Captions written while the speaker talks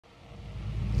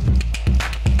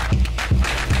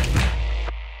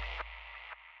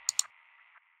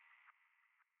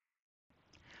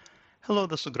Hello,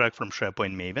 this is Greg from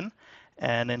SharePoint Maven,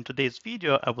 and in today's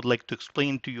video, I would like to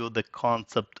explain to you the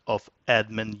concept of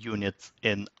admin units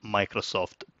in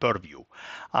Microsoft Purview.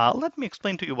 Let me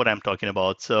explain to you what I'm talking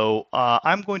about. So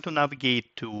I'm going to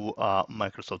navigate to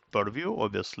Microsoft Purview,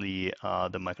 obviously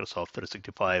the Microsoft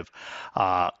 365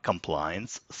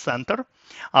 Compliance Center.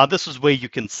 This is where you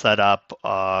can set up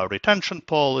retention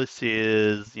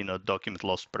policies, document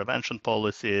loss prevention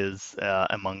policies,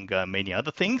 among many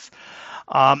other things.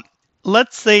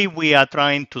 Let's say we are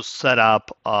trying to set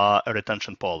up a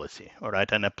retention policy, all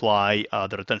right, and apply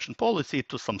the retention policy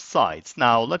to some sites.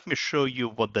 Now, let me show you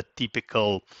what the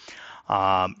typical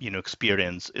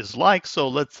experience is like. So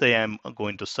let's say I'm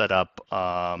going to set up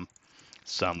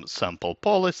some sample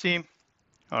policy,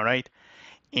 all right,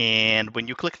 and when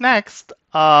you click next,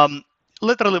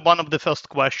 literally one of the first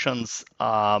questions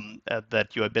that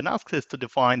you have been asked is to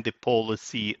define the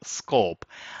policy scope.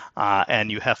 And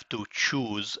you have to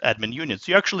choose admin units.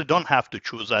 You actually don't have to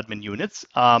choose admin units.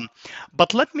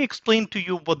 But let me explain to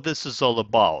you what this is all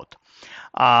about.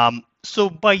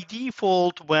 So by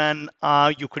default, when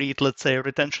you create, let's say, a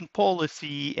retention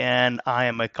policy, and I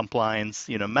am a compliance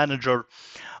manager,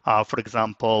 for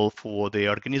example, for the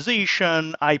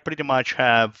organization, I pretty much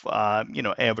have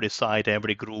every site,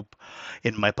 every group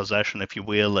in my possession, if you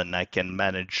will, and I can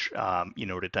manage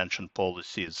retention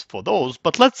policies for those.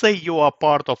 But let's say you are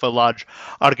part of a large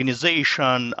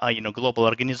organization, global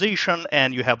organization,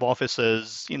 and you have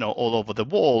offices all over the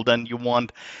world, and you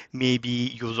want maybe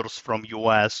users from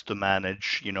US to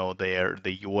manage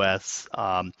the US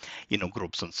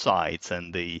groups and sites,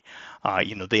 and the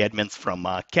admins from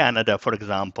Canada, for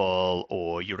example,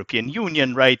 or European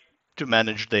Union, right, to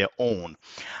manage their own.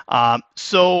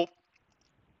 So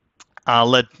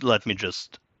let me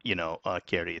just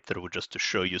carry it through just to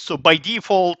show you. So by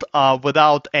default,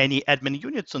 without any admin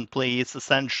units in place,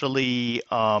 essentially,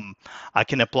 I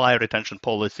can apply retention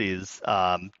policies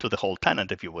to the whole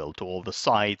tenant, if you will, to all the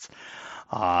sites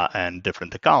and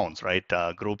different accounts, right?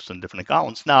 Groups and different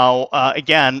accounts. Now,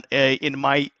 again, in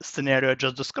my scenario I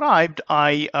just described,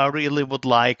 I really would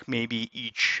like maybe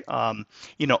each,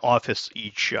 office,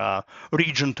 each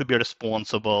region to be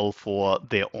responsible for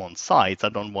their own sites. I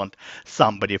don't want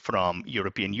somebody from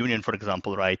European Union, for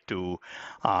example, right, to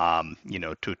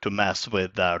mess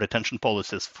with retention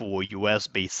policies for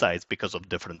US-based sites because of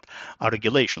different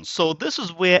regulations. So this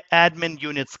is where admin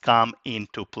units come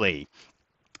into play.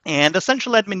 And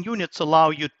essential admin units allow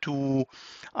you to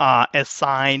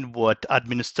assign what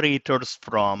administrators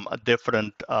from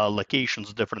different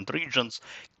locations, different regions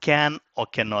can or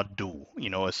cannot do.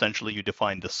 Essentially you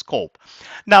define the scope.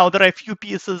 Now, there are a few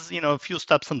pieces, a few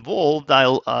steps involved.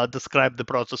 I'll describe the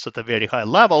process at a very high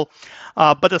level.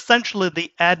 But essentially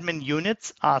the admin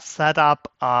units are set up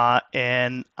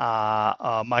in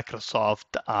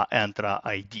Microsoft Entra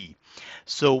ID.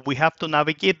 So we have to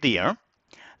navigate there.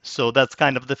 So that's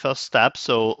kind of the first step.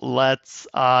 So let's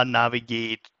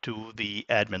navigate to the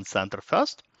admin center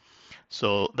first.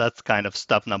 So that's kind of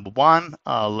step number one.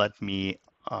 Let me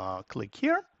click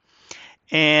here.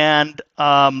 And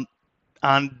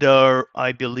under,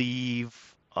 I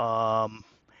believe,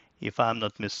 if I'm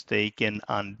not mistaken,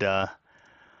 under,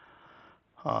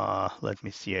 let me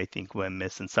see, I think we're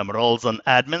missing some roles on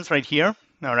admins right here.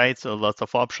 All right, so lots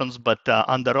of options, but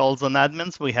under roles and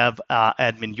admins, we have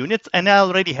admin units, and I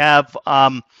already have,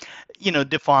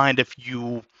 defined a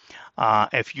few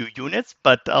units.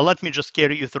 But let me just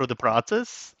carry you through the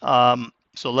process.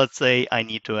 So let's say I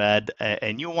need to add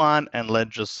a new one, and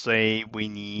let's just say we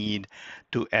need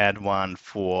to add one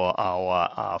for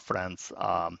our friend's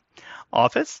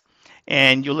office,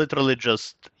 and you literally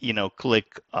just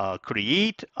click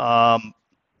create.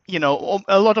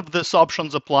 A lot of these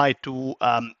options apply to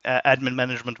admin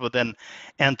management within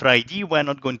Entra ID. We're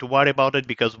not going to worry about it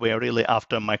because we are really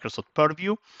after Microsoft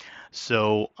Purview.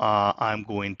 So I'm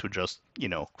going to just,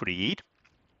 create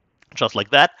just like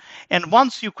that. And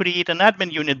once you create an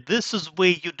admin unit, this is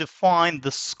where you define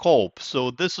the scope.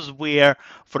 So this is where,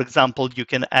 for example, you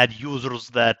can add users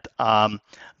that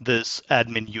this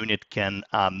admin unit can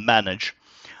manage.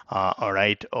 All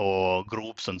right, or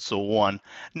groups and so on.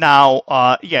 Now,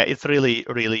 yeah, it's really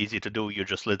easy to do. You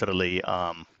just literally,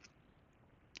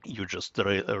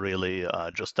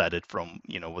 just add it from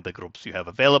with the groups you have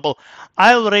available.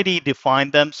 I already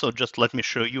defined them, so just let me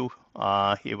show you.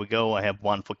 Here we go. I have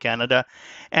one for Canada,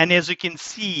 and as you can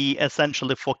see,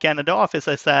 essentially for Canada office,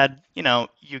 I said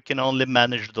you can only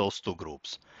manage those two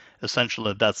groups.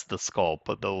 Essentially, that's the scope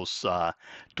of those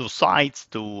two sites,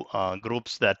 two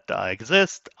groups that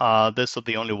exist. These are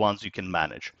the only ones you can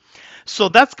manage. So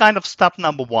that's kind of step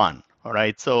number one. All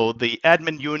right, so the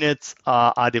admin units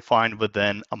are defined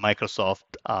within a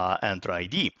Microsoft Entra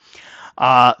ID.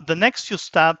 The next few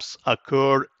steps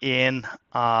occur in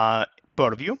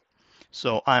Purview.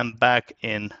 So I'm back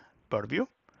in Purview.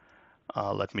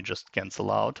 Let me just cancel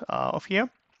out of here.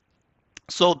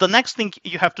 So the next thing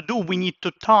you have to do, we need to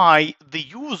tie the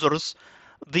users,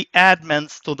 the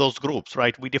admins to those groups,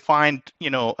 right? We defined,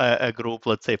 a group,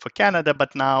 let's say for Canada,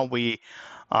 but now we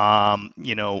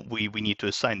need to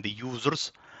assign the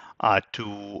users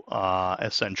to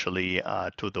essentially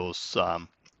to those,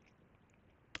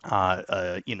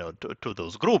 to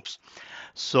those groups.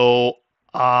 So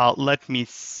let me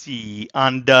see.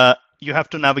 And you have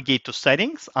to navigate to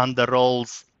settings under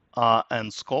roles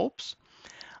and scopes.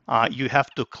 You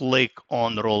have to click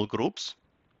on role groups.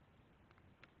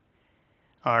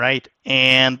 All right,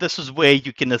 and this is where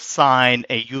you can assign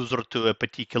a user to a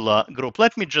particular group.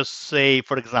 Let me just say,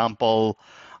 for example,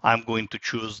 I'm going to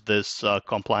choose this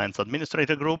compliance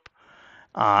administrator group,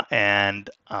 and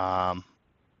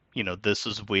this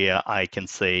is where I can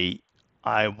say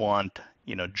I want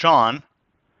John,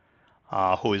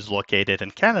 who is located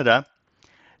in Canada,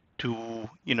 to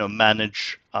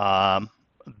manage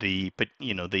the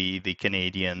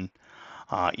Canadian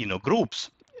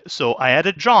groups. So I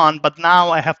added John, but now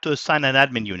I have to assign an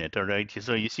admin unit. All right.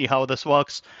 So you see how this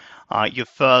works. You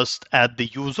first add the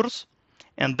users,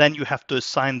 and then you have to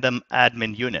assign them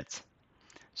admin units.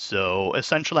 So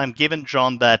essentially, I'm giving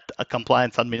John that a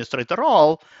compliance administrator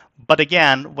role. But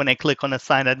again, when I click on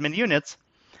assign admin units,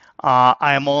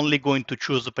 I am only going to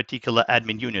choose a particular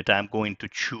admin unit. I'm going to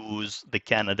choose the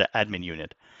Canada admin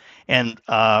unit. And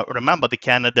remember, the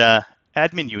Canada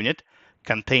admin unit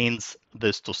contains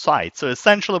these two sites. So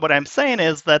essentially what I'm saying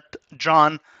is that,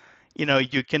 John,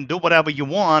 you can do whatever you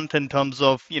want in terms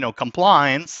of,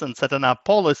 compliance and setting up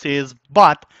policies,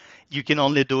 but you can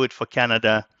only do it for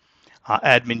Canada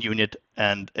admin unit.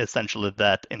 And essentially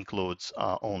that includes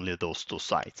only those two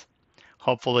sites.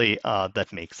 Hopefully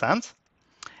that makes sense.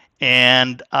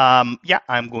 And yeah,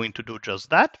 I'm going to do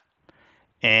just that.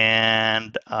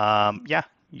 And yeah,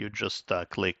 you just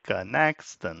click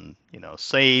next and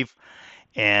save,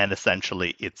 and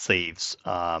essentially it saves.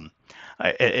 I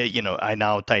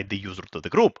now tied the user to the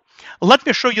group. Let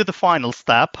me show you the final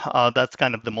step. That's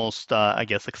kind of the most, I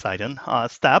guess, exciting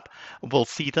step. We'll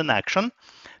see it in action.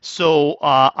 So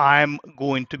I'm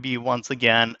going to be once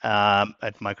again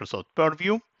at Microsoft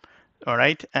Purview. All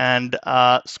right, and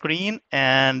screen,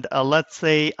 and let's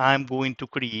say I'm going to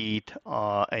create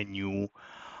a new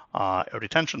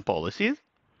retention policy.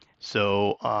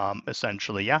 So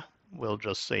essentially, yeah, we'll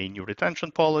just say new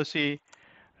retention policy,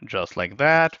 just like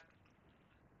that.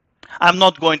 I'm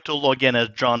not going to log in as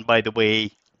John, by the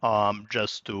way,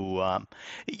 just to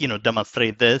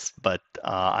demonstrate this, but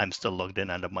I'm still logged in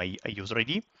under my user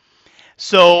ID.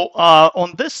 So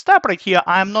on this step right here,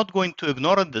 I'm not going to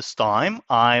ignore it this time.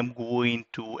 I'm going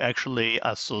to actually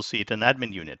associate an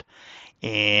admin unit.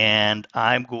 And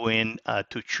I'm going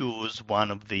to choose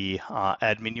one of the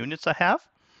admin units I have,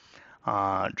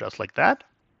 just like that.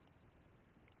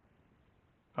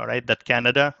 All right, that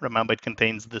Canada, remember it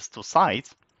contains these two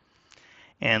sites.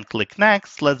 And click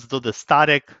next. Let's do the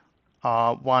static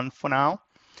one for now.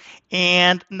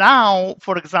 And now,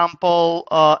 for example,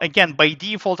 again, by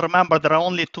default, remember there are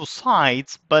only two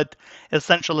sites, but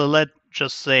essentially let's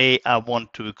just say I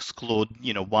want to exclude,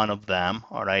 one of them.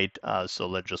 All right, so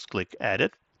let's just click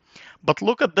edit. But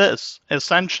look at this.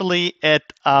 Essentially,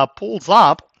 it pulls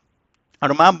up.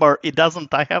 Remember, it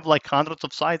doesn't. I have like hundreds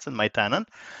of sites in my tenant,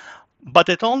 but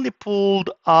it only pulled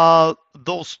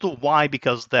those two. Why?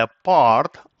 Because they're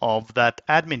part of that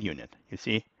admin unit. You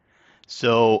see.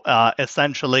 So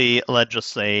essentially, let's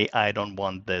just say I don't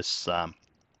want this,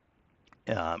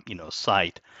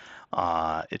 site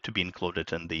to be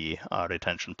included in the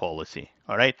retention policy.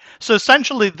 All right. So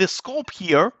essentially, the scope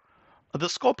here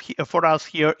for us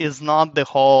here is not the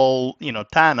whole,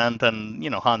 tenant and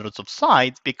hundreds of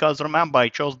sites, because remember I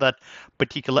chose that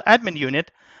particular admin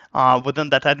unit. Within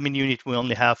that admin unit, we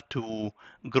only have two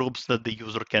groups that the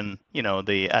user can,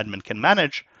 the admin can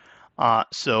manage.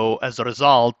 So as a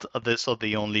result, these are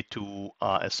the only two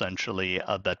essentially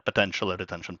that potential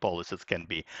retention policies can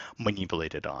be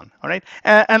manipulated on. All right,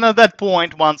 and at that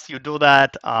point, once you do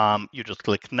that, you just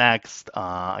click next.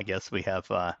 I guess we have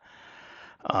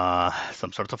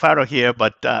some sort of error here,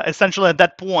 but essentially at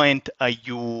that point,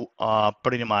 you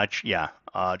pretty much,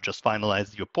 just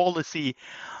finalize your policy,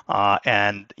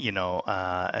 and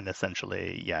and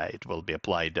essentially, it will be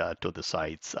applied to the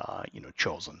sites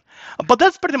chosen. But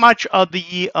that's pretty much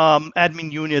the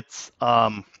admin units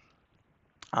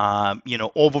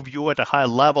overview at a high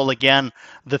level. Again,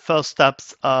 the first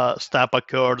step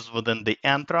occurs within the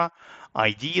Entra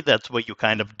ID. That's where you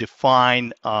kind of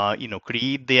define,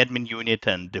 create the admin unit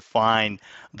and define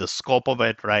the scope of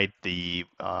it, right? The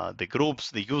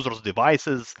groups, the users,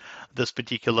 devices this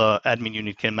particular admin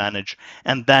unit can manage,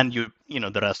 and then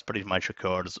the rest pretty much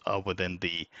occurs within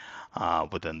the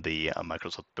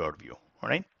Microsoft Purview. All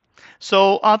right.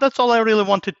 So that's all I really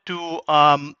wanted to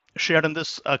share in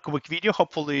this quick video.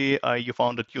 Hopefully you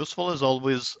found it useful. As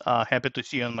always, happy to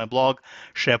see you on my blog,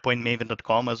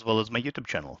 sharepointmaven.com, as well as my YouTube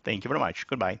channel. Thank you very much.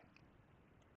 Goodbye.